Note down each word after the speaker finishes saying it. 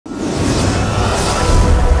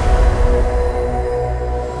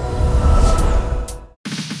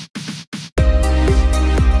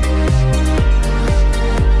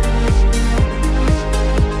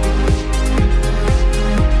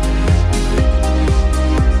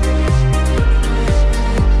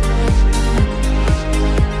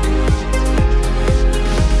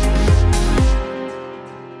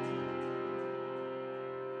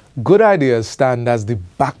Good ideas stand as the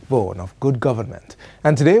backbone of good government,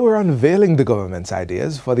 and today we're unveiling the government's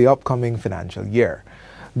ideas for the upcoming financial year.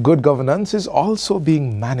 Good governance is also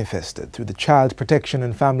being manifested through the Child Protection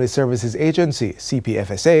and Family Services Agency,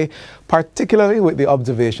 CPFSA, particularly with the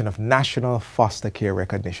observation of National Foster Care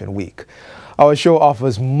Recognition Week. Our show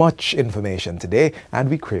offers much information today, and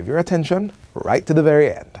we crave your attention right to the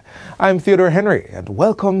very end. I'm Theodore Henry, and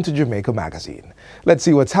welcome to Jamaica Magazine. Let's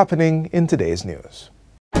see what's happening in today's news.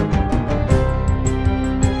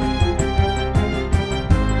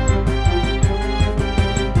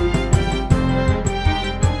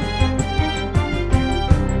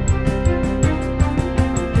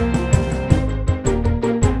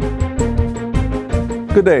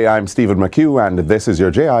 Good day, I'm Stephen McHugh, and this is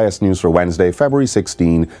your JIS News for Wednesday, February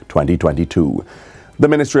 16, 2022. The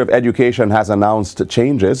Ministry of Education has announced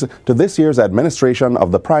changes to this year's administration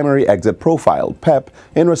of the Primary Exit Profile, PEP,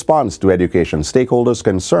 in response to education stakeholders'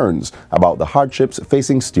 concerns about the hardships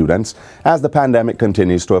facing students as the pandemic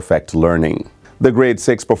continues to affect learning. The Grade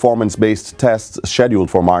 6 performance-based tests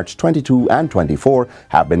scheduled for March 22 and 24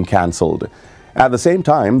 have been cancelled. At the same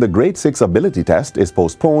time, the Grade 6 ability test is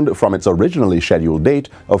postponed from its originally scheduled date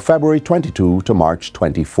of February 22 to March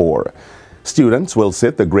 24. Students will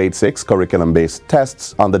sit the Grade 6 curriculum-based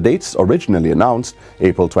tests on the dates originally announced,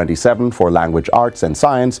 April 27 for Language Arts and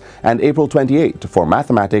Science and April 28 for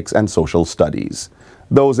Mathematics and Social Studies.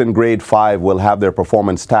 Those in Grade 5 will have their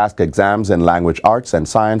performance task exams in Language Arts and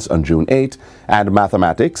Science on June 8 and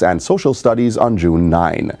Mathematics and Social Studies on June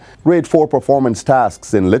 9. Grade 4 performance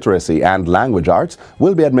tasks in Literacy and Language Arts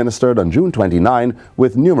will be administered on June 29,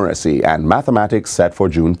 with Numeracy and Mathematics set for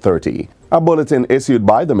June 30. A bulletin issued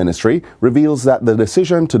by the ministry reveals that the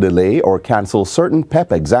decision to delay or cancel certain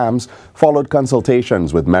PEP exams followed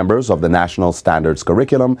consultations with members of the National Standards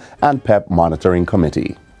Curriculum and PEP Monitoring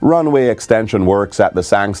Committee. Runway extension works at the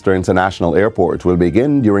Sangster International Airport will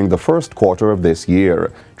begin during the first quarter of this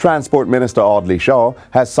year. Transport Minister Audley Shaw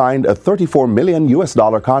has signed a $34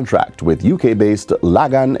 million contract with UK-based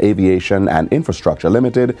Lagan Aviation and Infrastructure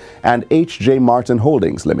Limited and H.J. Martin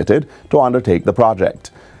Holdings Limited to undertake the project.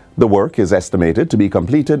 The work is estimated to be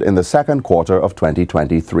completed in the second quarter of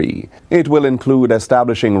 2023. It will include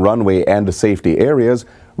establishing runway end safety areas,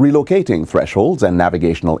 relocating thresholds and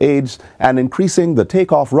navigational aids, and increasing the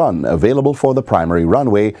takeoff run available for the primary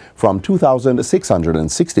runway from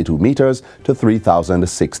 2,662 meters to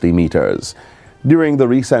 3,060 meters. During the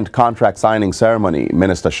recent contract signing ceremony,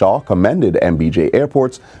 Minister Shaw commended MBJ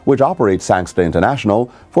Airports, which operates Sangster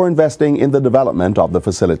International, for investing in the development of the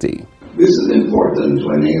facility. This is important to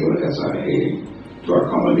enable SIA to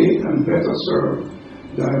accommodate and better serve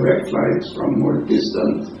direct flights from more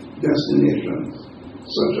distant destinations,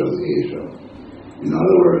 such as Asia. In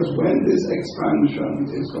other words, when this expansion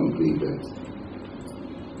is completed,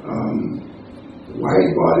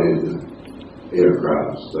 wide-bodied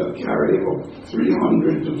aircrafts that carry up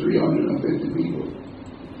 300 to 350 people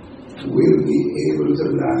will be able to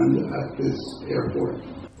land at this airport.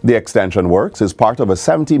 The extension works is part of a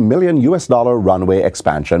 $70 million runway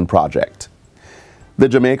expansion project. The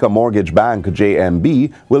Jamaica Mortgage Bank,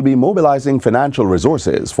 JMB, will be mobilizing financial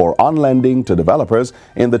resources for on-lending to developers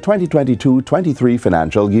in the 2022-23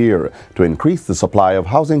 financial year to increase the supply of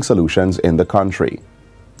housing solutions in the country.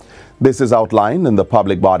 This is outlined in the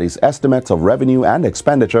public body's estimates of revenue and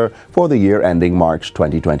expenditure for the year ending March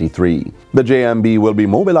 2023. The JMB will be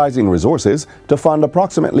mobilizing resources to fund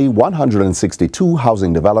approximately 162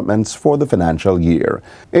 housing developments for the financial year.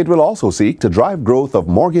 It will also seek to drive growth of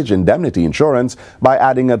mortgage indemnity insurance by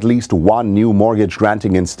adding at least one new mortgage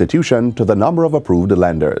granting institution to the number of approved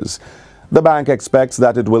lenders. The bank expects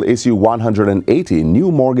that it will issue 180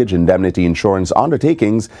 new mortgage indemnity insurance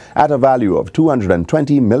undertakings at a value of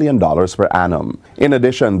 $220 million per annum. In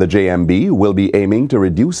addition, the JMB will be aiming to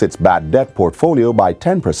reduce its bad debt portfolio by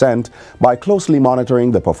 10% by closely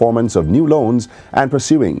monitoring the performance of new loans and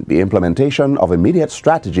pursuing the implementation of immediate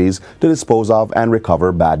strategies to dispose of and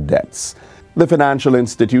recover bad debts. The financial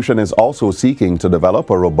institution is also seeking to develop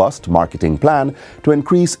a robust marketing plan to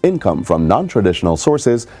increase income from non-traditional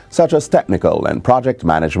sources such as technical and project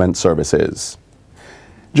management services.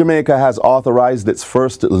 Jamaica has authorized its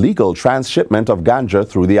first legal transshipment of ganja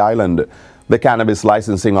through the island. The Cannabis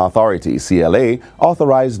Licensing Authority, CLA,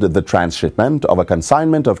 authorized the transshipment of a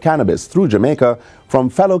consignment of cannabis through Jamaica from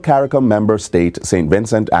fellow CARICOM member state St.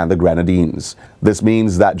 Vincent and the Grenadines. This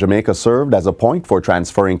means that Jamaica served as a point for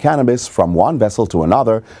transferring cannabis from one vessel to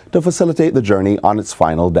another to facilitate the journey on its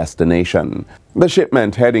final destination. The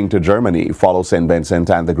shipment heading to Germany follows St. Vincent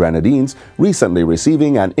and the Grenadines recently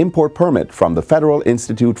receiving an import permit from the Federal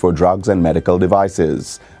Institute for Drugs and Medical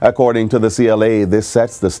Devices. According to the CLA, this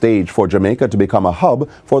sets the stage for Jamaica to become a hub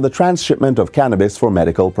for the transshipment of cannabis for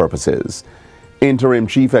medical purposes. Interim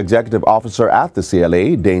Chief Executive Officer at the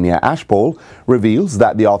CLA, Dania Ashpole, reveals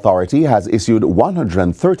that the authority has issued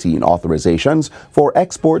 113 authorizations for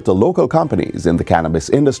export to local companies in the cannabis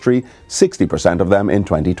industry, 60% of them in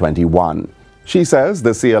 2021. She says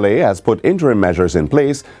the CLA has put interim measures in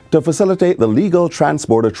place to facilitate the legal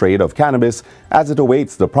transborder trade of cannabis as it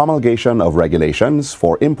awaits the promulgation of regulations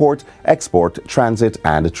for import, export, transit,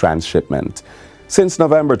 and transshipment. Since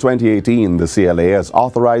November 2018, the CLA has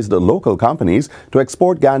authorized local companies to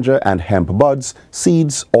export ganja and hemp buds,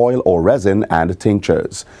 seeds, oil or resin, and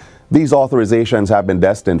tinctures. These authorizations have been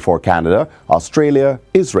destined for Canada, Australia,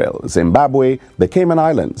 Israel, Zimbabwe, the Cayman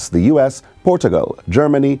Islands, the US, Portugal,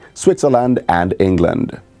 Germany, Switzerland, and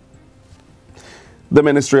England. The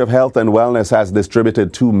Ministry of Health and Wellness has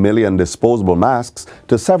distributed 2 million disposable masks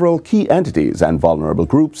to several key entities and vulnerable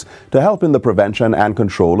groups to help in the prevention and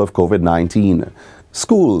control of COVID-19.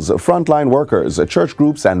 Schools, frontline workers, church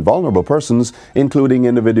groups, and vulnerable persons, including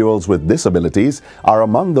individuals with disabilities, are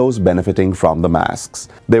among those benefiting from the masks.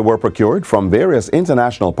 They were procured from various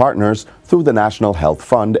international partners through the National Health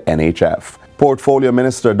Fund, NHF. Portfolio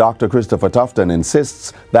Minister Dr. Christopher Tufton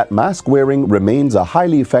insists that mask wearing remains a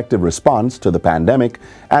highly effective response to the pandemic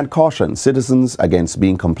and cautions citizens against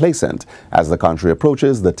being complacent as the country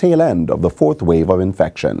approaches the tail end of the fourth wave of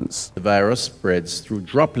infections. The virus spreads through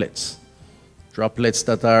droplets. Droplets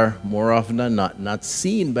that are more often than not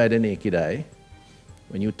seen by the naked eye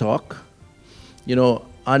when you talk. You know,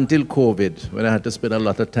 until COVID, when I had to spend a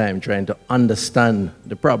lot of time trying to understand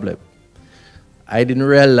the problem, I didn't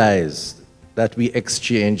realize that we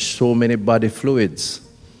exchange so many body fluids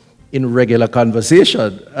in regular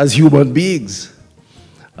conversation as human beings.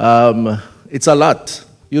 It's a lot.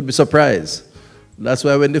 You'd be surprised. That's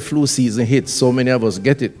why when the flu season hits, so many of us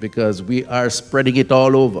get it, because we are spreading it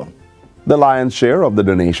all over. The lion's share of the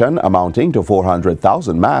donation, amounting to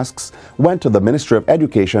 400,000 masks, went to the Ministry of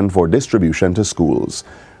Education for distribution to schools.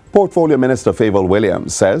 Portfolio Minister Favour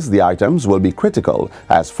Williams says the items will be critical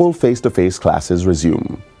as full face-to-face classes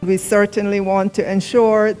resume. We certainly want to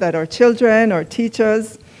ensure that our children, our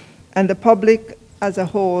teachers, and the public as a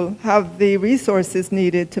whole have the resources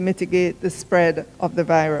needed to mitigate the spread of the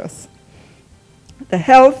virus. The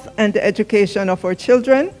health and the education of our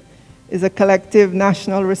children is a collective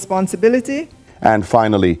national responsibility. And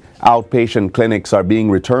finally, outpatient clinics are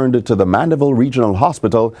being returned to the Mandeville Regional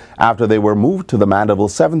Hospital after they were moved to the Mandeville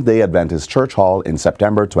Seventh-day Adventist Church Hall in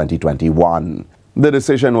September 2021. The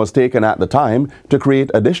decision was taken at the time to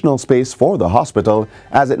create additional space for the hospital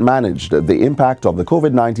as it managed the impact of the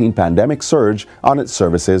COVID-19 pandemic surge on its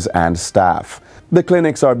services and staff. The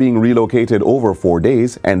clinics are being relocated over 4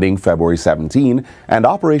 days, ending February 17, and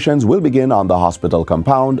operations will begin on the hospital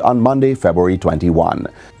compound on Monday, February 21.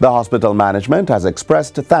 The hospital management has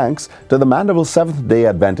expressed thanks to the Mandeville Seventh-day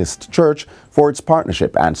Adventist Church for its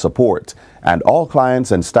partnership and support, and all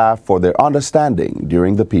clients and staff for their understanding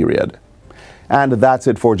during the period. And that's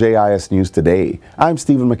it for JIS News Today. I'm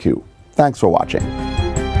Stephen McHugh. Thanks for watching.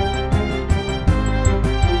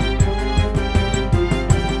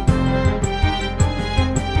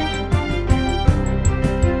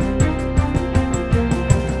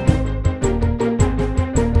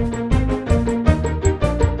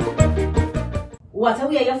 What a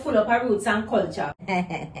way you're full of our roots and culture.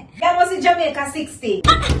 That was in Jamaica 60.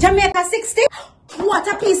 Jamaica 60? What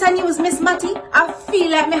a piece of news, Miss Matty. I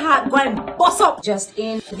feel like my heart going bust up. Just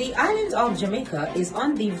in, the island of Jamaica is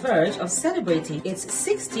on the verge of celebrating its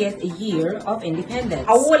 60th year of independence.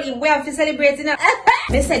 I only we have to celebrate it now.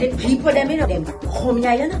 They say the people them, you know, them come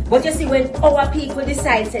here, you know. But you see, when our people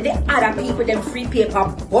decide, say the other people them free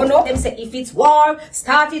paper, burn up. Them say if it's war,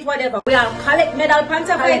 start it, whatever. We all collect medal,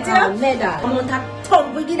 panta fight, you know. Medal. Amount of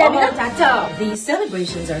tongue we give them, you know. The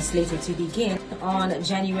celebrations are slated to begin on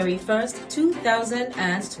January 1st,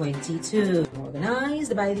 2022.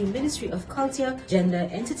 Organized by the Ministry of Culture, Gender,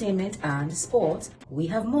 Entertainment and Sport. We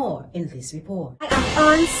have more in this report. I am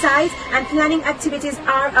on site and planning activities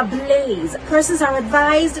are ablaze. Persons are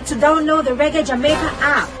advised to download the Reggae Jamaica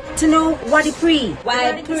app to know what it pre.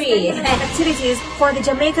 Activities for the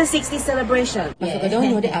Jamaica 60 celebration. Yeah,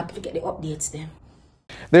 download the app to get the updates then.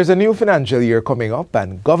 There's a new financial year coming up,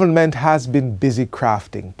 and government has been busy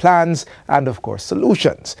crafting plans and, of course,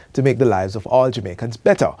 solutions to make the lives of all Jamaicans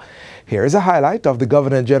better. Here is a highlight of the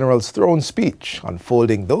Governor General's throne speech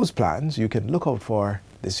unfolding those plans you can look out for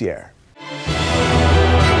this year.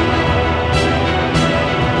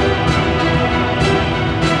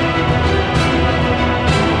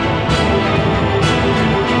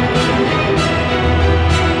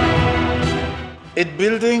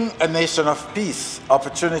 a nation of peace,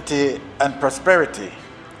 opportunity, and prosperity,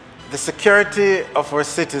 the security of our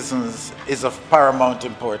citizens is of paramount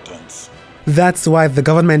importance. That's why the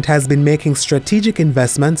government has been making strategic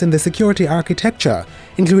investments in the security architecture,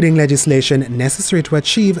 including legislation necessary to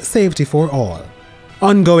achieve safety for all.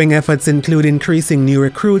 Ongoing efforts include increasing new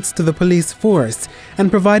recruits to the police force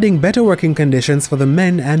and providing better working conditions for the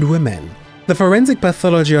men and women. The forensic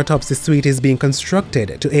pathology autopsy suite is being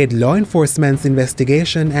constructed to aid law enforcement's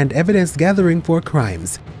investigation and evidence gathering for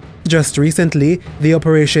crimes. Just recently, the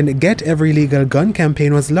Operation Get Every Legal Gun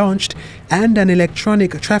campaign was launched and an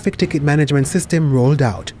electronic traffic ticket management system rolled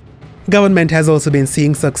out. Government has also been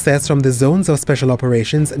seeing success from the zones of special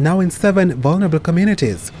operations now in 7 vulnerable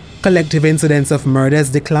communities. Collective incidents of murders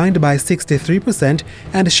declined by 63%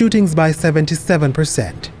 and shootings by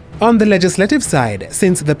 77%. On the legislative side,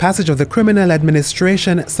 since the passage of the Criminal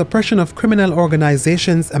Administration Suppression of Criminal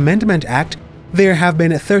Organizations Amendment Act, there have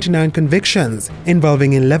been 39 convictions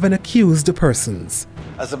involving 11 accused persons.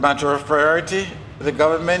 As a matter of priority, the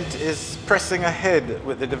government is pressing ahead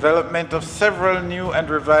with the development of several new and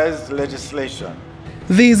revised legislation.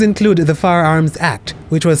 These include the Firearms Act,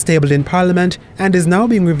 which was tabled in Parliament and is now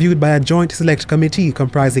being reviewed by a joint select committee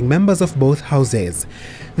comprising members of both houses.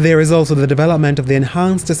 There is also the development of the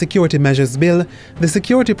Enhanced Security Measures Bill, the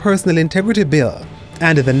Security Personnel Integrity Bill,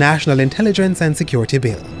 and the National Intelligence and Security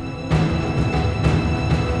Bill.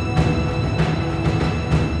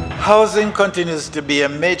 Housing continues to be a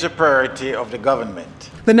major priority of the government.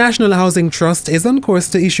 The National Housing Trust is on course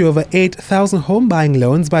to issue over 8,000 home buying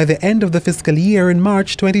loans by the end of the fiscal year in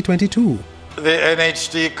March 2022. The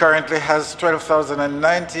NHT currently has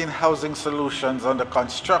 12,019 housing solutions under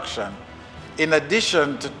construction, in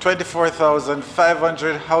addition to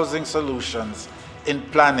 24,500 housing solutions in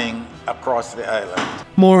planning across the island.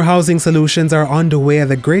 More housing solutions are underway at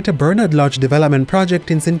the Greater Bernard Lodge Development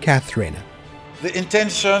Project in St. Catherine. The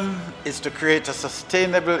intention is to create a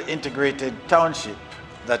sustainable integrated township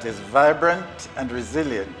that is vibrant and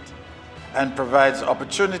resilient and provides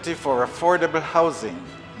opportunity for affordable housing,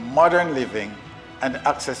 modern living, and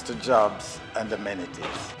access to jobs and amenities.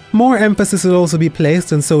 More emphasis will also be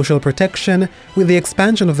placed on social protection with the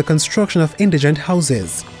expansion of the construction of indigent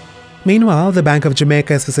houses. Meanwhile, the Bank of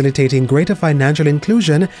Jamaica is facilitating greater financial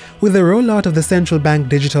inclusion with the rollout of the central bank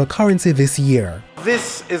digital currency this year.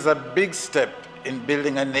 This is a big step in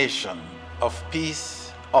building a nation of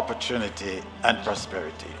peace, opportunity, and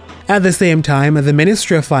prosperity. At the same time, the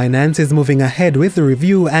Ministry of Finance is moving ahead with the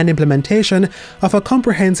review and implementation of a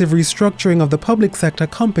comprehensive restructuring of the public sector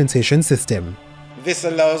compensation system. This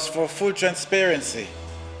allows for full transparency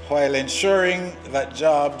while ensuring that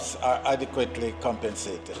jobs are adequately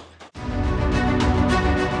compensated.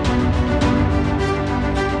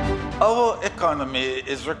 Our economy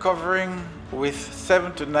is recovering with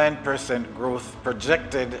 7 to 9% growth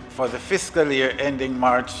projected for the fiscal year ending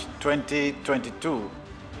March 2022,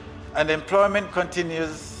 and employment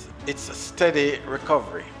continues its steady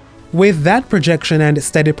recovery. With that projection and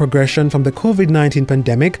steady progression from the COVID-19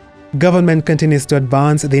 pandemic, government continues to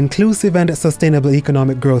advance the inclusive and sustainable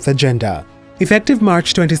economic growth agenda. Effective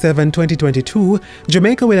March 27, 2022,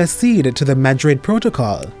 Jamaica will accede to the Madrid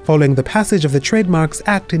Protocol following the passage of the Trademarks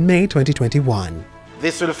Act in May 2021.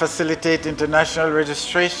 This will facilitate international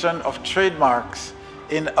registration of trademarks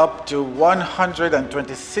in up to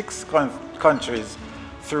 126 countries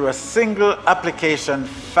through a single application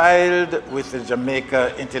filed with the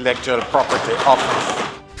Jamaica Intellectual Property Office.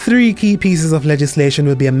 3 key pieces of legislation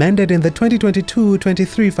will be amended in the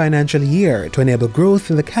 2022-23 financial year to enable growth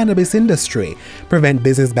in the cannabis industry, prevent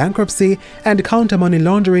business bankruptcy, and counter money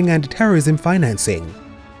laundering and terrorism financing.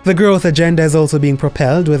 The growth agenda is also being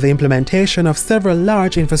propelled with the implementation of several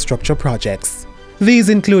large infrastructure projects. These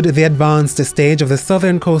include the advanced stage of the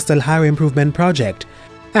Southern Coastal Highway Improvement Project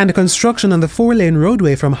and construction on the 4-lane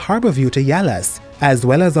roadway from Harborview to Yallas, as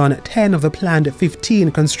well as on 10 of the planned 15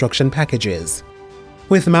 construction packages.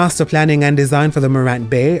 With master planning and design for the Morant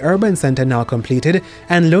Bay Urban Centre now completed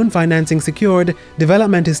and loan financing secured,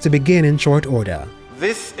 development is to begin in short order.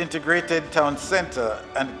 This integrated town centre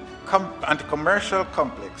and commercial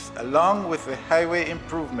complex, along with the highway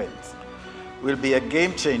improvements, will be a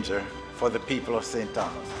game changer for the people of St.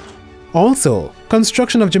 Thomas. Also,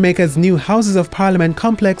 construction of Jamaica's new Houses of Parliament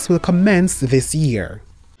complex will commence this year.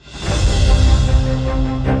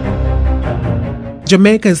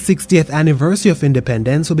 Jamaica's 60th anniversary of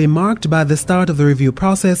independence will be marked by the start of the review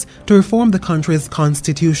process to reform the country's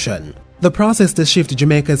constitution. The process to shift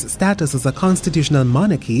Jamaica's status as a constitutional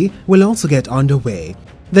monarchy will also get underway.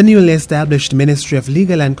 The newly established Ministry of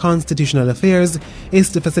Legal and Constitutional Affairs is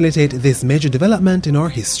to facilitate this major development in our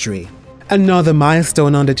history. Another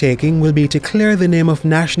milestone undertaking will be to clear the name of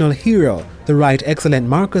national hero, the Right Excellent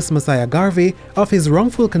Marcus Messiah Garvey, of his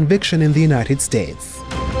wrongful conviction in the United States.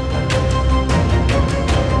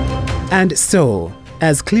 And so,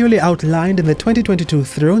 as clearly outlined in the 2022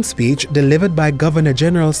 throne speech delivered by Governor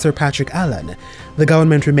General Sir Patrick Allen, the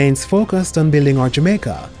government remains focused on building our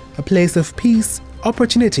Jamaica, a place of peace,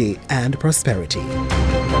 opportunity, and prosperity.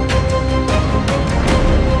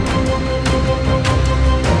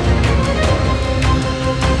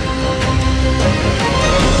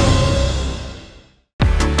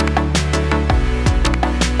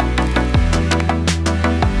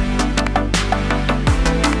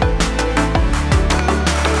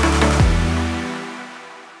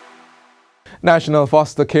 National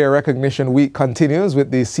Foster Care Recognition Week continues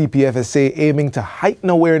with the CPFSA aiming to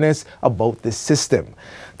heighten awareness about this system.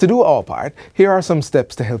 To do our part, here are some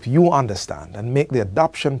steps to help you understand and make the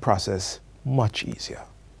adoption process much easier.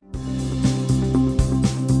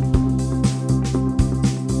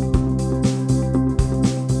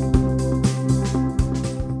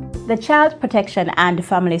 The Child Protection and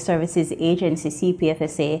Family Services Agency,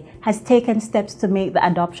 CPFSA, has taken steps to make the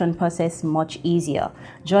adoption process much easier.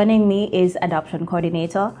 Joining me is Adoption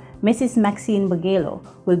Coordinator, Mrs. Maxine Bugelo,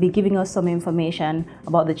 who will be giving us some information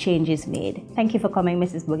about the changes made. Thank you for coming,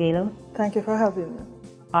 Mrs. Bugelo. Thank you for having me.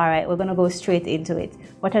 All right, we're going to go straight into it.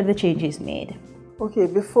 What are the changes made? Okay,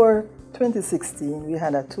 before 2016, we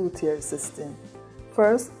had a two-tier system.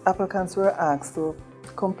 First, applicants were asked to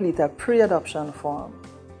complete a pre-adoption form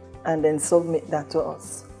and then submit that to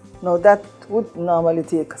us. Now that would normally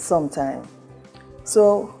take some time.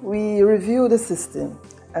 So we reviewed the system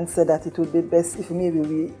and said that it would be best if maybe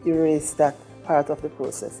we erase that part of the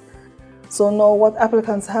process. So now what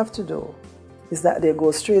applicants have to do is that they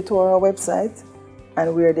go straight to our website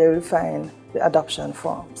and where they will find the adoption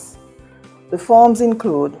forms. The forms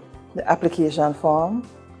include the application form,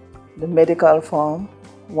 the medical form,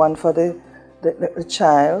 one for the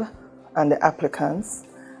child and the applicants,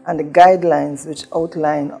 and the guidelines which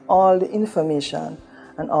outline all the information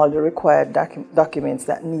and all the required documents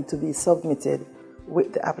that need to be submitted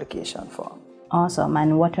with the application form. Awesome.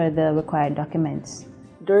 And what are the required documents?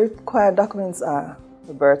 The required documents are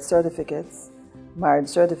the birth certificates, marriage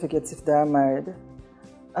certificates if they are married,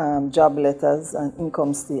 job letters and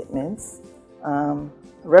income statements,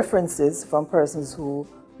 references from persons who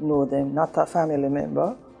know them, not a family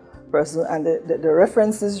member. And the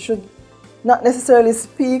references should not necessarily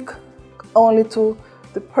speak only to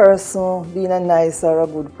the person being a nice or a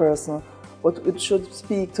good person, but it should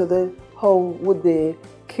speak to the how would they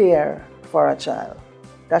care for a child.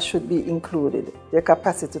 That should be included, their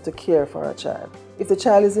capacity to care for a child. If the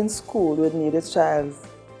child is in school, we would need a child's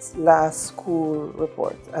last school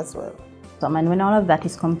report as well. And when all of that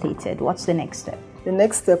is completed, what's the next step? The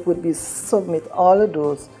next step would be submit all of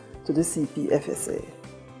those to the CPFSA.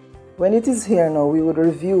 When it is here now, we would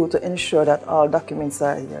review to ensure that all documents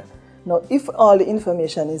are here. Now, if all the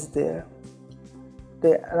information is there,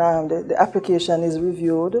 the application is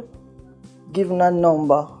reviewed, given a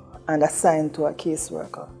number, and assigned to a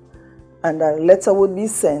caseworker. And a letter would be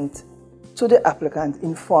sent to the applicant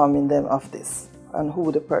informing them of this and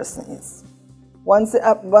who the person is. Once the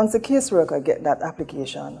caseworker gets that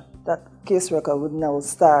application, that caseworker would now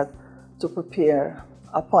start to prepare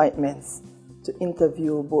appointments to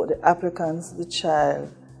interview both the applicants, the child,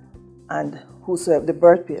 and whosoever, the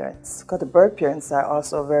birth parents, because the birth parents are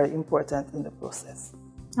also very important in the process.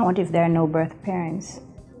 And what if there are no birth parents?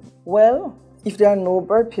 Well, if there are no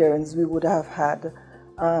birth parents, we would have had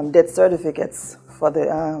death certificates for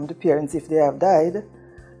the parents if they have died.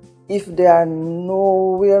 If they are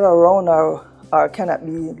nowhere around or cannot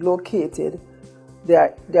be located,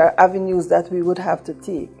 there are avenues that we would have to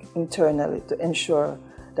take internally to ensure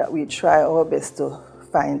that we try our best to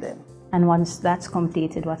find them. And once that's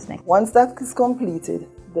completed, what's next? Once that is completed,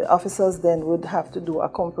 the officers then would have to do a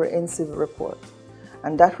comprehensive report.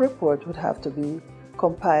 And that report would have to be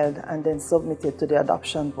compiled and then submitted to the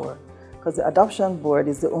adoption board, because the adoption board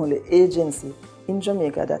is the only agency in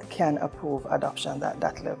Jamaica that can approve adoption at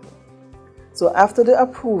that level. So after the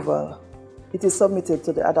approval, it is submitted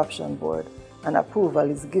to the adoption board and approval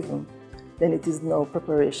is given, then it is now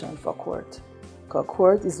preparation for court. Because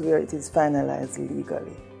court is where it is finalized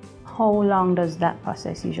legally. How long does that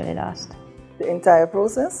process usually last? The entire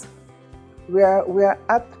process? We are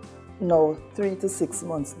at now 3 to 6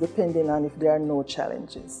 months, depending on if there are no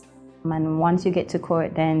challenges. And once you get to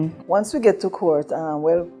court, then? Once we get to court,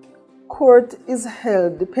 well, court is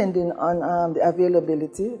held depending on the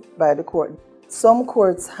availability by the court. Some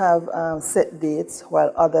courts have set dates,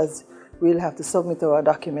 while others we'll have to submit our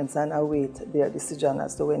documents and await their decision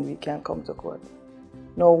as to when we can come to court.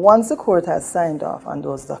 Now, once the court has signed off on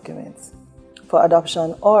those documents, for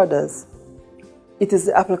adoption orders, it is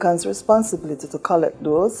the applicant's responsibility to collect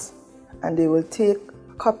those, and they will take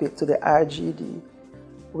a copy to the RGD,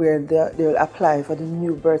 where they will apply for the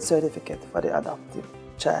new birth certificate for the adopted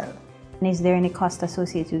child. And is there any cost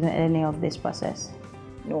associated with any of this process?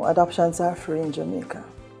 No, adoptions are free in Jamaica.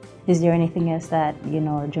 Is there anything else that,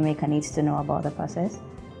 Jamaica needs to know about the process?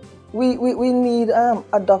 We need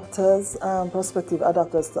adopters, prospective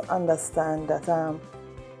adopters, to understand that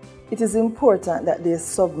it is important that they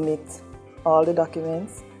submit all the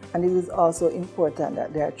documents, and it is also important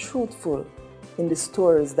that they are truthful in the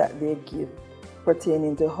stories that they give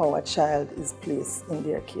pertaining to how a child is placed in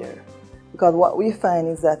their care. Because what we find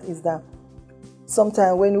is that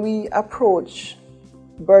sometimes when we approach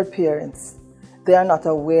birth parents, they are not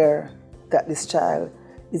aware that this child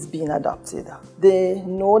is being adopted. They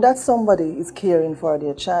know that somebody is caring for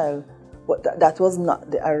their child, but that was not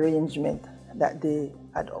the arrangement that they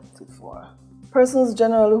adopted for. Persons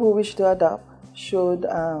generally who wish to adopt should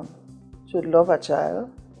love a child,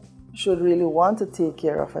 should really want to take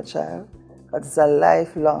care of a child, because it's a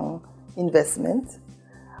lifelong investment.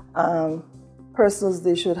 Persons,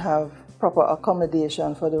 they should have proper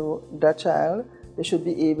accommodation for the child. They should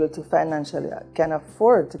be able to financially can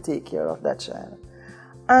afford to take care of that child.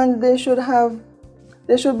 And they should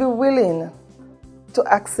be willing to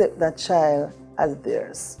accept that child as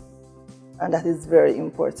theirs. And that is very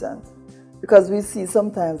important, because we see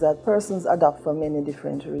sometimes that persons adopt for many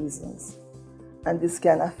different reasons, and this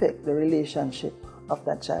can affect the relationship of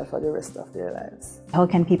that child for the rest of their lives. How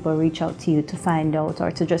can people reach out to you to find out or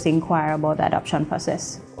to just inquire about the adoption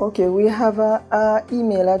process? Okay, we have an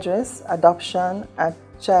email address,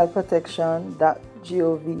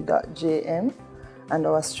 adoption@childprotection.gov.jm, and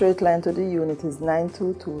our straight line to the unit is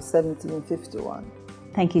 922-1751.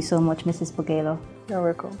 Thank you so much, Mrs. Bugelo. You're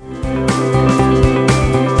welcome.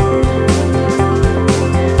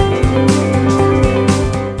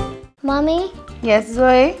 Mommy? Yes,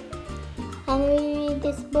 Zoe? Can we read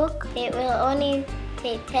this book? It will only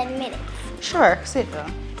take 10 minutes. Sure, sit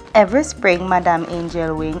down. Every spring, Madame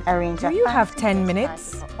Angel Wing arranges. Do you have 10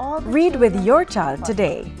 minutes? Read with your child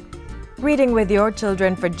today. Reading with your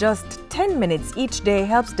children for just 10 minutes each day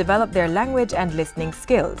helps develop their language and listening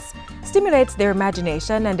skills, stimulates their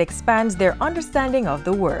imagination, and expands their understanding of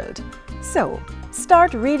the world. So,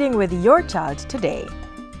 start reading with your child today.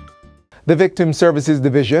 The Victim Services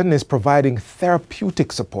Division is providing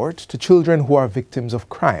therapeutic support to children who are victims of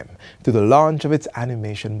crime through the launch of its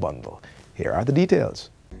animation bundle. Here are the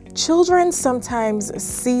details. Children sometimes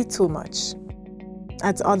see too much.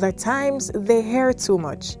 At other times, they hear too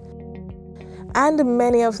much. And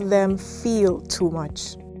many of them feel too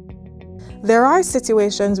much. There are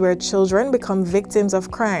situations where children become victims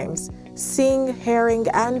of crimes, seeing, hearing,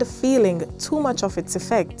 and feeling too much of its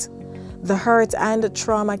effect. The hurt and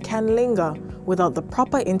trauma can linger without the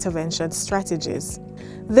proper intervention strategies.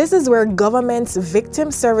 This is where government's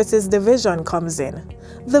Victim Services Division comes in.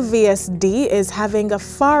 The VSD is having a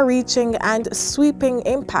far-reaching and sweeping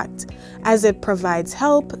impact as it provides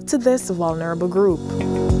help to this vulnerable group.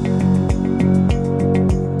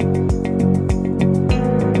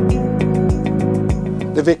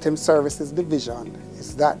 The Victim Services Division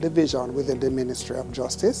is that division within the Ministry of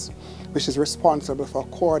Justice, which is responsible for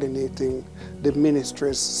coordinating the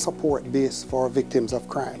ministry's support base for victims of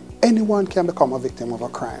crime. Anyone can become a victim of a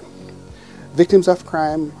crime. Victims of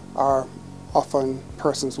crime are often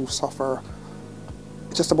persons who suffer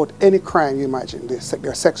just about any crime you imagine.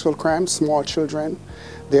 There are sexual crimes, small children,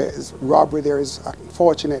 there is robbery, there is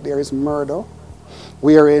murder,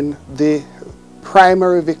 wherein the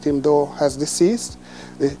primary victim, though, has deceased.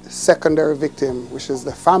 The secondary victim, which is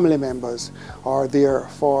the family members, are there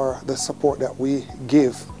for the support that we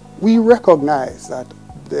give. We recognize that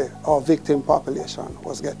our victim population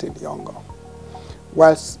was getting younger.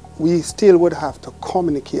 Whilst we still would have to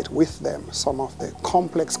communicate with them some of the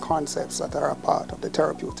complex concepts that are a part of the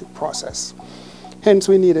therapeutic process. Hence,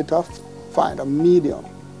 we needed to find a medium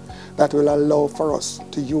that will allow for us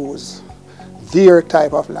to use their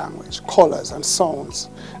type of language, colors and sounds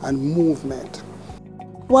and movement.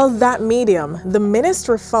 Well, that medium the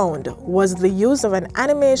ministry found was the use of an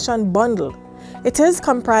animation bundle. It is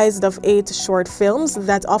comprised of 8 short films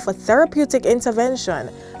that offer therapeutic intervention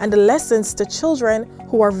and lessons to children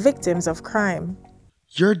who are victims of crime.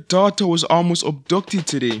 Your daughter was almost abducted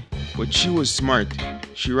today, but she was smart.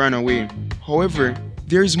 She ran away. However,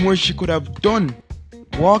 there is more she could have done.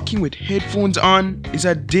 Walking with headphones on is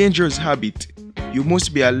a dangerous habit. You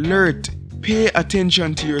must be alert pay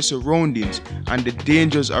attention to your surroundings and the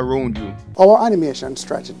dangers around you. Our animation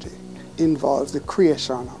strategy involves the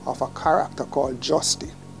creation of a character called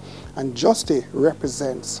Justy. And Justy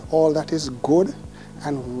represents all that is good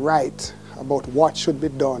and right about what should be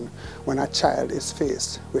done when a child is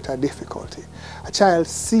faced with a difficulty. A child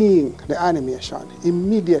seeing the animation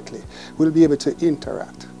immediately will be able to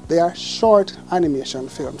interact. They are short animation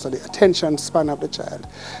films, so the attention span of the child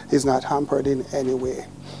is not hampered in any way.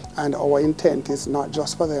 And our intent is not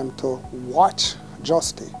just for them to watch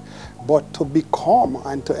Justy, but to become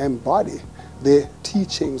and to embody the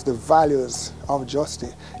teachings, the values of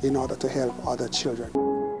Justy in order to help other children.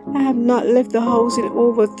 I have not left the house in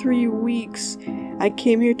over 3 weeks. I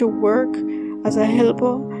came here to work as a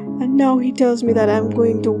helper, and now he tells me that I'm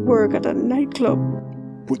going to work at a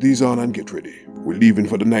nightclub. Put these on and get ready. We're leaving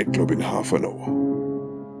for the nightclub in half an hour.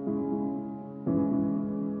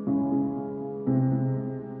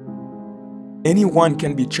 Anyone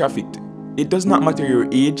can be trafficked. It does not matter your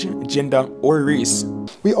age, gender, or race.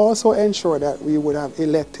 We also ensure that we would have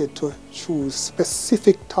elected to choose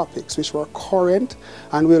specific topics which were current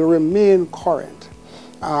and will remain current.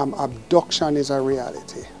 Abduction is a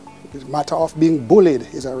reality. The matter of being bullied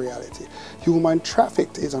is a reality. Human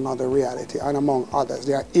trafficked is another reality, and among others.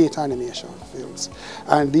 There are 8 animation films.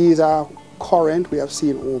 And these are current, we have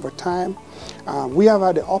seen over time. We have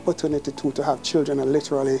had the opportunity to have children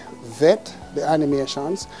literally vet the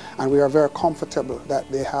animations, and we are very comfortable that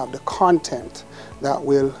they have the content that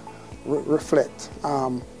will reflect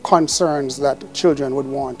concerns that children would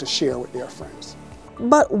want to share with their friends.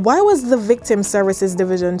 But why was the Victim Services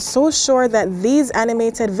Division so sure that these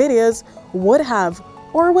animated videos would have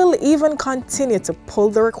or will even continue to pull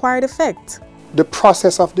the required effect? The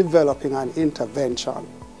process of developing an intervention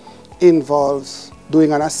involves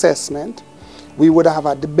doing an assessment. We would have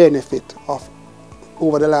had the benefit of,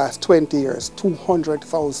 over the last 20 years,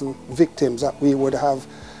 200,000 victims that we would have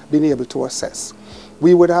been able to assess.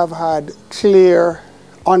 We would have had clear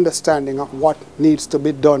understanding of what needs to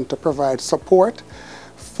be done to provide support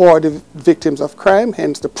for the victims of crime,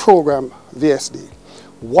 hence the program VSD.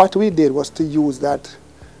 What we did was to use that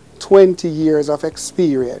 20 years of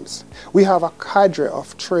experience. We have a cadre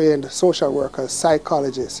of trained social workers,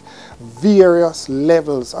 psychologists, various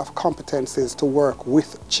levels of competencies to work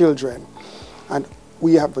with children. And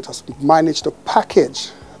we have just managed to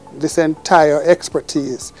package this entire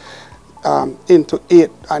expertise into 8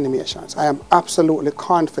 animations. I am absolutely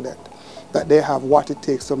confident that they have what it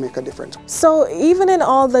takes to make a difference. So even in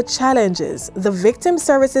all the challenges, the Victim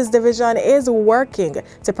Services Division is working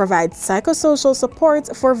to provide psychosocial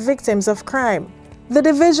support for victims of crime. The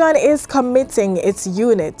division is committing its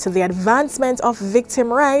unit to the advancement of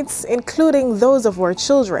victim rights, including those of our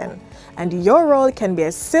children. And your role can be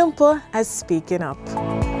as simple as speaking up.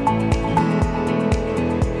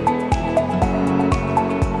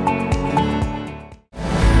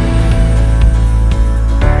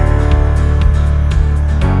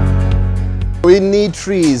 We need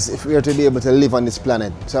trees if we are to be able to live on this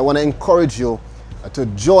planet. So I want to encourage you to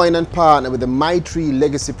join and partner with the My Tree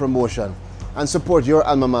Legacy Promotion and support your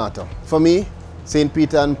alma mater. For me, St.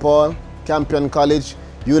 Peter and Paul, Campion College,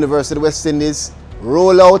 University of West Indies,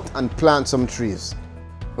 roll out and plant some trees.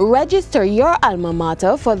 Register your alma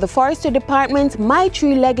mater for the Forestry Department's My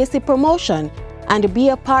Tree Legacy Promotion and be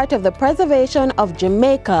a part of the preservation of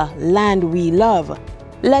Jamaica, land we love.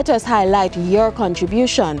 Let us highlight your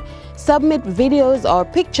contribution. Submit videos or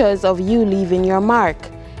pictures of you leaving your mark.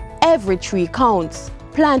 Every tree counts.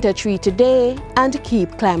 Plant a tree today and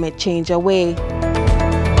keep climate change away.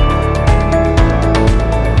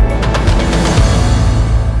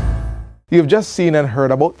 You've just seen and heard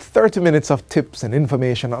about 30 minutes of tips and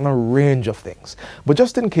information on a range of things. But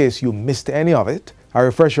just in case you missed any of it, a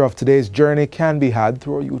refresher of today's journey can be had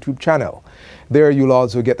through our YouTube channel. There you'll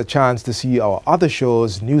also get the chance to see our other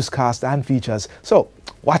shows, newscasts and features, so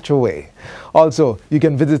watch away. Also, you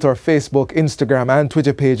can visit our Facebook, Instagram and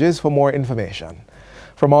Twitter pages for more information.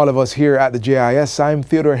 From all of us here at the JIS, I'm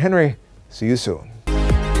Theodore Henry. See you soon.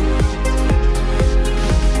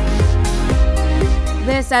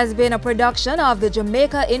 This has been a production of the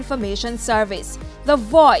Jamaica Information Service, the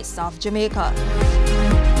voice of Jamaica.